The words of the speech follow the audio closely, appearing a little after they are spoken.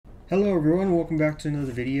Hello everyone, welcome back to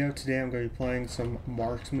another video. Today I'm going to be playing some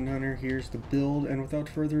Marksman Hunter. Here's the build, and without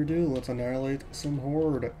further ado, let's annihilate some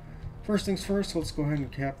horde. First things first, let's go ahead and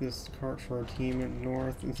cap this cart for our team in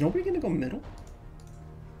north. Is nobody going to go middle?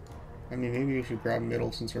 I mean, maybe we should grab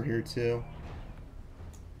middle since we're here too.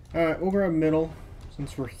 Alright, we'll grab middle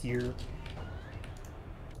since we're here.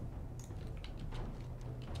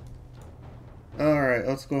 Alright,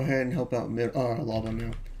 let's go ahead and help out middle. Oh, lava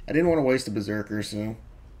now. I didn't want to waste a berserker, so...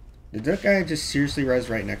 Did that guy just seriously rise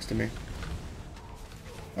right next to me?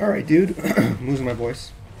 Alright, dude. I'm losing my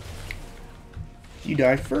voice. You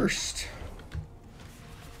die first.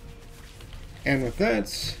 And with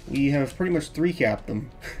that, we have pretty much 3-capped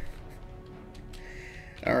them.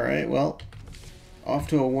 Alright, well, off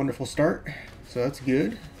to a wonderful start. So that's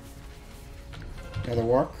good. Another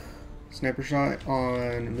walk. Sniper shot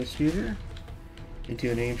on Mistweaver. Into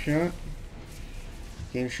an aim shot.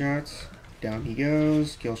 Game shots. Down he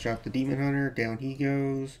goes. Kill shot the Demon Hunter. Down he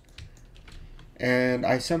goes. And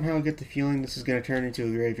I somehow get the feeling this is going to turn into a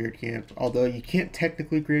graveyard camp. Although you can't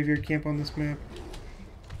technically graveyard camp on this map.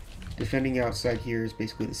 Defending outside here is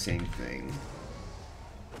basically the same thing.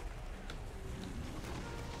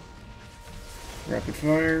 Rapid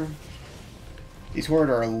fire. These horde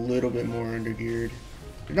are a little bit more undergeared.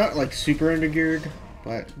 They're not like super undergeared,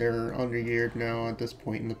 but they're undergeared now at this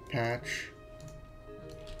point in the patch.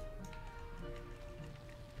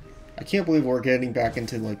 I can't believe we're getting back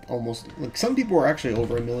into like almost like some people are actually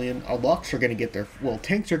over 1 million. Locks are gonna get there. Well,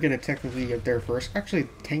 tanks are gonna technically get there first. Actually,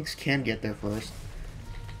 tanks can get there first.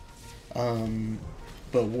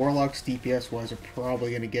 But warlocks DPS wise are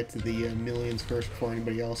probably gonna get to the millions first before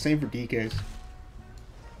anybody else. Same for DKs.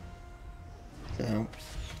 So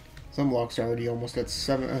some locks are already almost at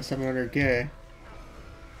 700k.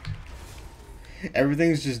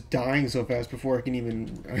 Everything's just dying so fast before I can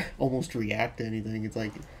even almost react to anything. It's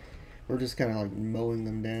like we're just kind of like mowing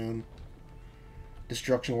them down.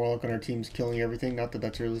 Destruction Warlock on our team's killing everything. Not that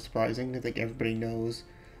that's really surprising. I think everybody knows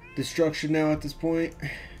Destruction now at this point.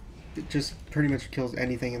 It just pretty much kills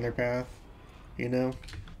anything in their path, you know?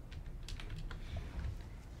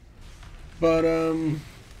 But,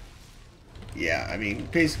 yeah, I mean,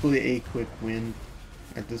 basically a quick win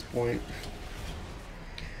at this point.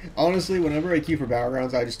 Honestly, whenever I queue for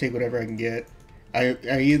Battlegrounds, I just take whatever I can get. I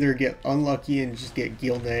either get unlucky and just get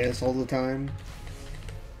Gilneas all the time,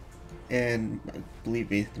 and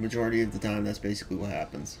believe me, the majority of the time that's basically what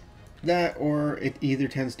happens. That, or it either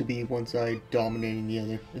tends to be one side dominating the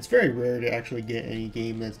other. It's very rare to actually get any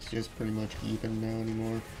game that's just pretty much even now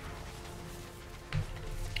anymore.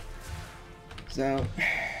 So,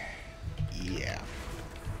 yeah.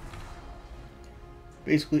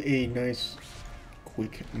 Basically a nice,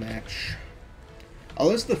 quick match. Oh,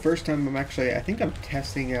 this is the first time I'm actually, I think I'm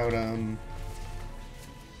testing out, no,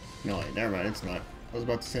 wait, never mind, it's not. I was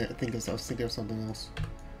about to say, I was thinking of something else.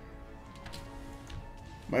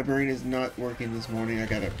 My brain is not working this morning. I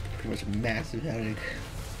got a pretty much massive headache.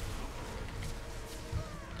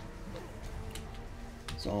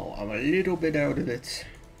 So, I'm a little bit out of it.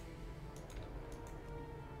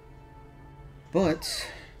 But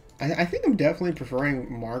I think I'm definitely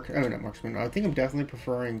preferring not Marksman. I think I'm definitely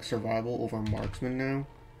preferring Survival over Marksman now.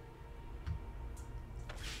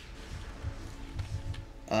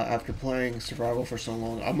 After playing Survival for so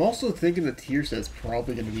long. I'm also thinking the tier set's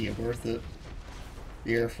probably going to be worth it.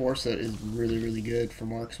 The Air Force set is really, really good for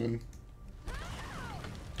Marksman.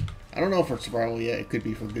 I don't know for Survival yet. It could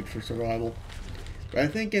be good for Survival. But I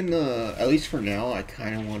think at least for now, I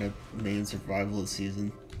kind of want to main Survival this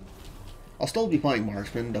season. I'll still be playing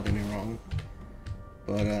Marksman, don't get me wrong.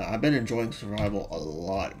 But I've been enjoying Survival a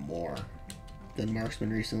lot more than Marksman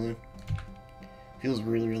recently. Feels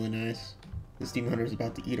really, really nice. This Demon Hunter is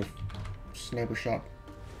about to eat a sniper shot.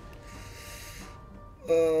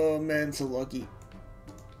 Oh man, so lucky.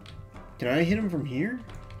 Can I hit him from here?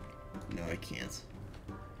 No, I can't.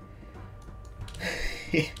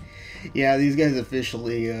 Yeah, these guys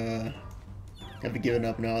officially have given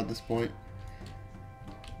up now at this point.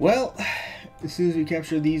 Well, as soon as we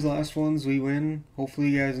capture these last ones, we win. Hopefully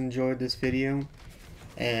you guys enjoyed this video.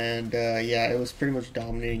 And yeah, it was pretty much a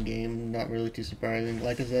dominating game. Not really too surprising.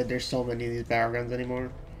 Like I said, there's so many of these Battlegrounds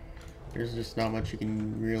anymore. There's just not much you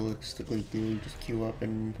can realistically do. Just queue up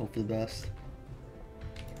and hope for the best.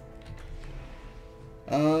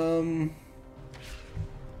 Oh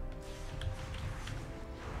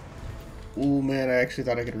man, I actually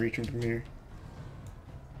thought I could reach him from here.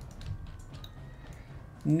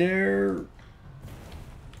 No.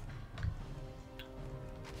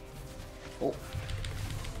 Oh.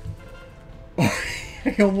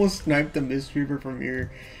 I almost sniped the Mistweaver from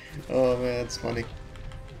here. Oh man, that's funny.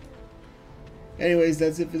 Anyways,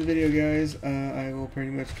 that's it for the video, guys. I will pretty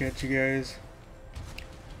much catch you guys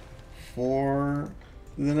for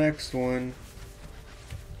the next one.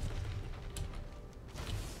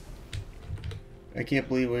 I can't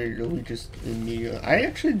believe we really just immediately... I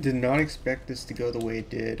actually did not expect this to go the way it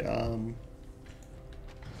did at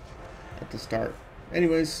the start.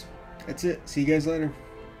 Anyways, that's it. See you guys later.